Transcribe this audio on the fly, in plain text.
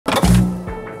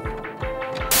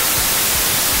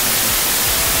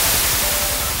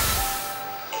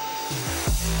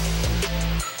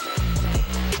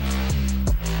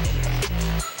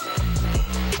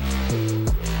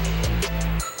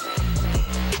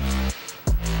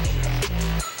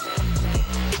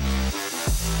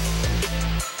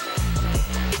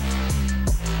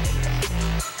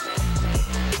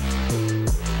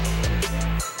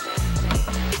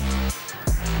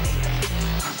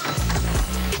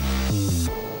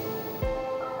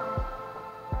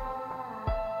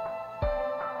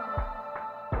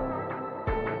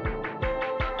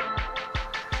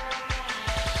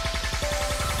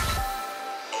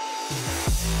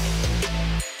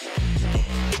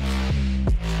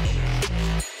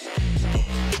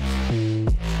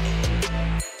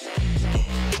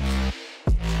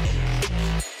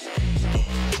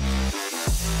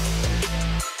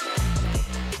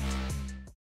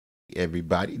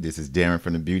everybody, this is Darron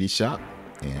from the Beauty Shop.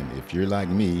 And if you're like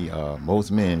me,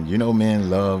 most men, men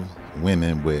love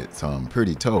women with some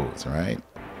pretty toes, right?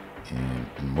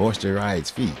 And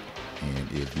moisturized feet.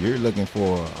 And if you're looking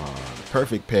for the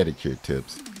perfect pedicure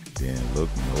tips, then look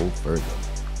no further.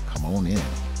 Come on in,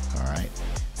 all right?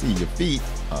 See, your feet,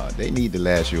 they need to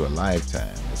last you a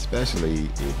lifetime, especially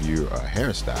if you're a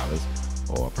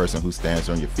hairstylist or a person who stands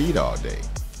on your feet all day.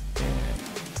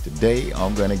 And today,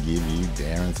 I'm gonna give you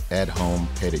Darron's at-home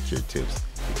pedicure tips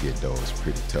to get those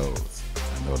pretty toes.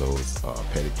 I know those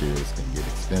pedicures can get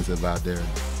expensive out there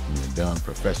when you're done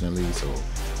professionally, so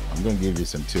I'm gonna give you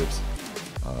some tips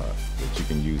that you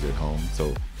can use at home.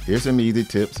 So here's some easy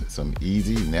tips, some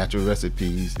easy natural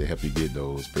recipes to help you get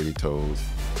those pretty toes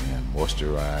and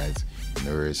moisturize,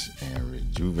 nourish, and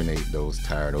rejuvenate those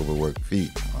tired, overworked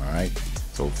feet, all right?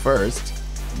 So first,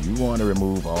 you want to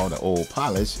remove all the old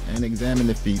polish and examine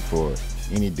the feet for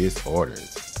any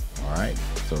disorders, all right?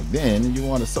 So then you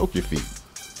want to soak your feet.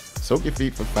 Soak your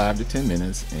feet for 5 to 10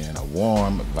 minutes in a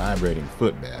warm, vibrating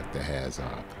foot bath that has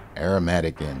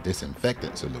aromatic and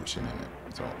disinfectant solution in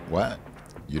it. So what?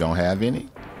 You don't have any?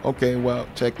 Okay, well,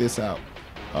 check this out.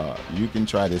 You can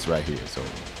try this right here. So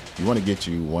you want to get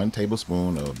you 1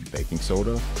 tablespoon of baking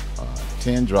soda,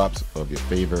 10 drops of your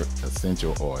favorite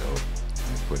essential oil,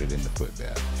 and put it in the foot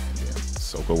bath, and then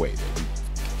soak away, baby.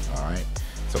 All right.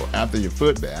 So after your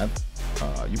foot bath,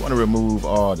 you want to remove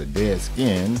all the dead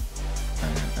skin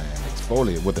and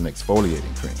exfoliate with an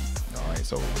exfoliating cream. All right.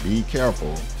 So be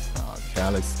careful.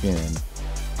 Callous skin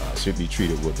should be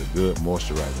treated with a good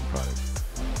moisturizing product,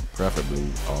 preferably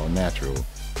all natural,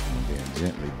 and then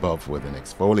gently buff with an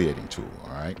exfoliating tool.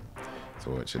 All right.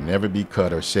 So it should never be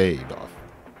cut or shaved off.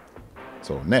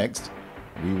 So next,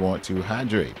 we want to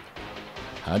hydrate.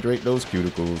 Hydrate those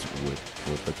cuticles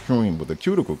with a cream, with a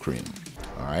cuticle cream.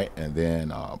 All right, and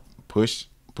then push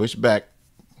back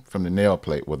from the nail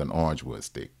plate with an orange wood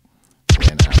stick.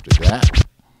 Then after that,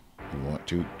 you want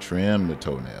to trim the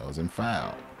toenails and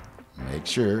file. Make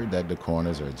sure that the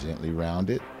corners are gently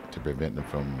rounded to prevent them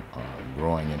from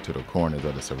growing into the corners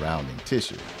of the surrounding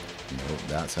tissue.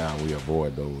 That's how we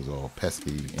avoid those all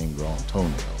pesky ingrown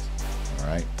toenails. All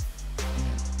right.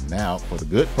 And now for the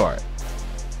good part.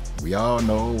 We all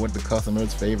know what the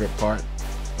customer's favorite part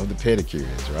of the pedicure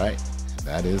is, right?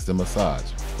 That is the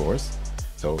massage, of course.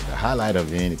 So the highlight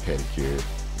of any pedicure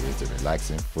is the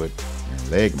relaxing foot and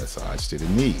leg massage to the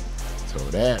knee. So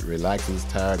that relaxes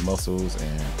tired muscles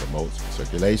and promotes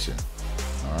circulation.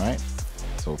 All right.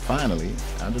 So finally,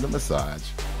 after the massage,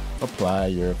 apply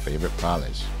your favorite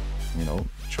polish.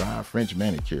 Try a French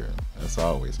manicure. That's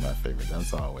always my favorite.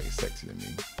 That's always sexy to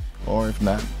me. Or if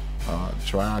not,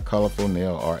 try colorful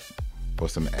nail art for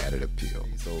some added appeal.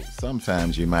 So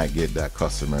sometimes you might get that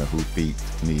customer whose feet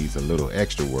needs a little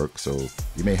extra work, so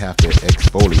you may have to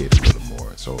exfoliate a little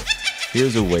more. So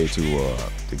here's a way to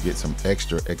get some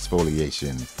extra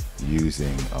exfoliation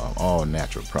using all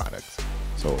natural products.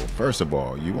 So first of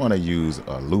all, you want to use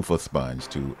a loofah sponge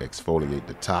to exfoliate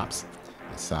the tops,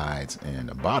 the sides, and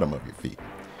the bottom of your feet.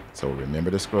 So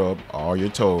remember to scrub all your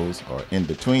toes or in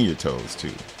between your toes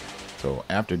too. So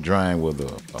after drying with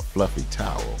a fluffy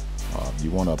towel, you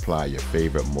want to apply your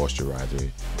favorite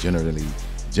moisturizer,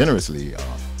 generously,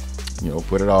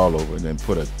 put it all over, and then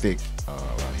put a thick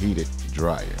heated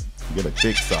dryer. Get a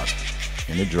thick sock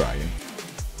in the dryer.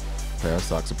 A pair of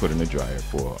socks to put in the dryer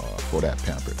for that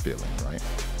pampered feeling, right?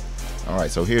 All right,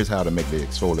 so here's how to make the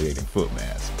exfoliating foot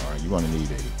mask. All right, you're going to need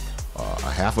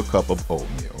a half a cup of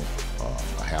oatmeal,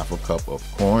 a half a cup of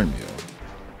cornmeal,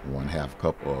 1/2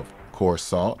 cup of coarse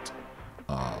salt,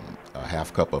 a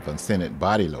half cup of unscented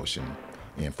body lotion,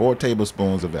 and 4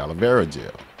 tablespoons of aloe vera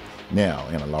gel. Now,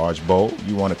 in a large bowl,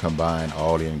 you want to combine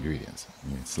all the ingredients.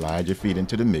 Slide your feet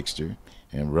into the mixture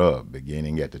and rub,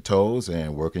 beginning at the toes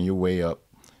and working your way up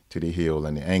to the heel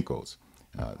and the ankles.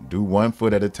 Do 1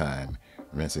 foot at a time,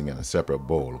 rinsing in a separate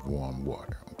bowl of warm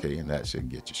water, okay? And that should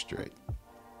get you straight.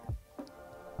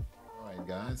 All right,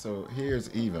 guys, so here's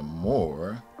even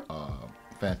more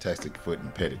fantastic foot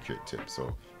and pedicure tips.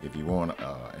 So if you want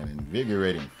an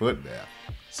invigorating foot bath,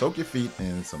 soak your feet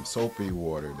in some soapy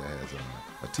water that has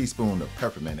a teaspoon of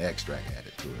peppermint extract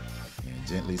added to it, and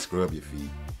gently scrub your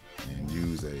feet and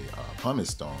use a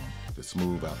pumice stone to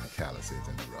smooth out the calluses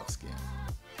and the rough skin.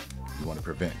 You want to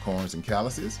prevent corns and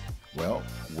calluses? Well,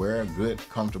 wear good,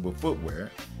 comfortable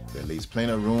footwear that leaves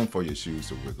plenty of room for your shoes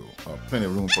to wiggle, or plenty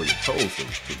of room for your toes to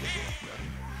wiggle.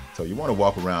 So you want to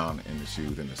walk around in the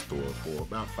shoes in the store for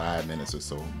about 5 minutes or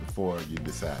so before you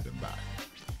decide to buy.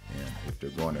 And if they're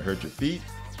going to hurt your feet,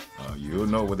 you'll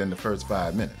know within the first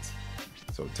 5 minutes.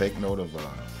 So take note of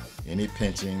Any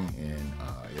pinching, and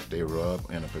if they rub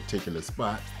in a particular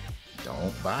spot,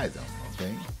 don't buy them,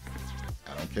 okay?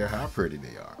 I don't care how pretty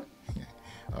they are.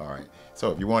 All right,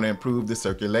 so if you want to improve the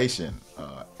circulation,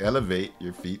 elevate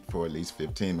your feet for at least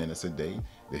 15 minutes a day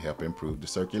to help improve the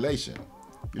circulation.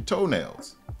 Your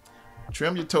toenails.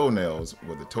 Trim your toenails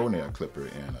with a toenail clipper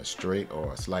in a straight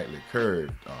or a slightly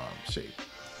curved shape.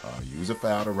 Use a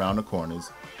file to round the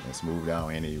corners and smooth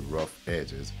down any rough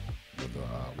edges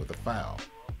with a file.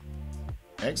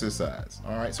 Exercise.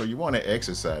 All right, so you want to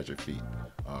exercise your feet.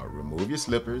 Remove your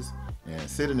slippers and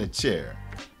sit in a chair.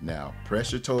 Now,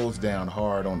 press your toes down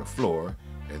hard on the floor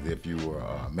as if you were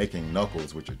making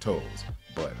knuckles with your toes,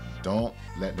 but don't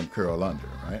let them curl under,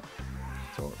 right?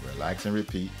 So relax and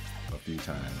repeat a few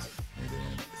times, and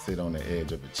then sit on the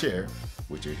edge of a chair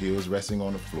with your heels resting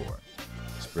on the floor.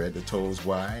 Spread the toes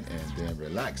wide and then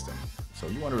relax them. So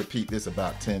you want to repeat this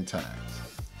about 10 times.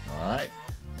 All right?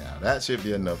 Now that should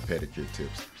be enough pedicure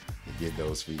tips to get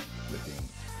those feet looking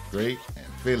great and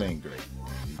feeling great,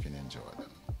 and you can enjoy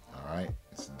them. All right?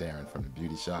 It's Darron from the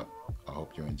Beauty Shop. I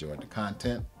hope you enjoyed the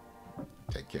content.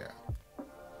 Take care.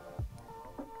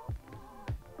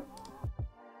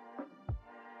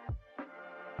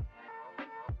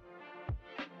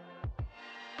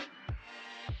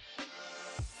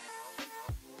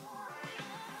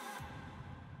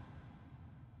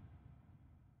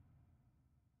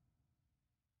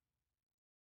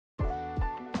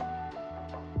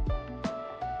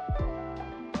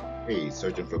 Hey,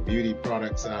 searching for beauty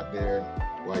products out there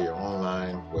while you're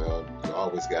online? Well, you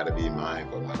always got to be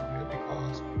mindful out there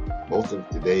because most of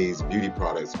today's beauty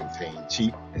products contain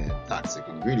cheap and toxic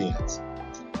ingredients.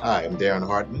 Hi, I'm Darron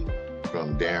Hartman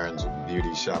from Darron's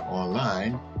Beauty Shop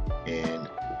Online, and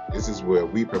this is where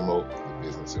we promote the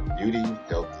business of beauty,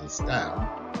 health, and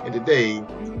style. And today,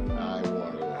 I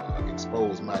want to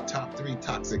expose my top 3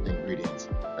 toxic ingredients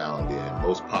found in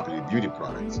most popular beauty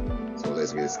products. So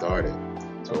let's get started.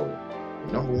 So,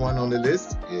 number 1 on the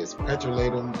list is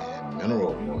petroleum and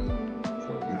mineral oil.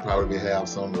 So you probably have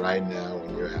some right now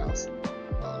in your house.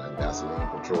 That Vaseline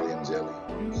petroleum jelly,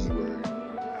 E-word.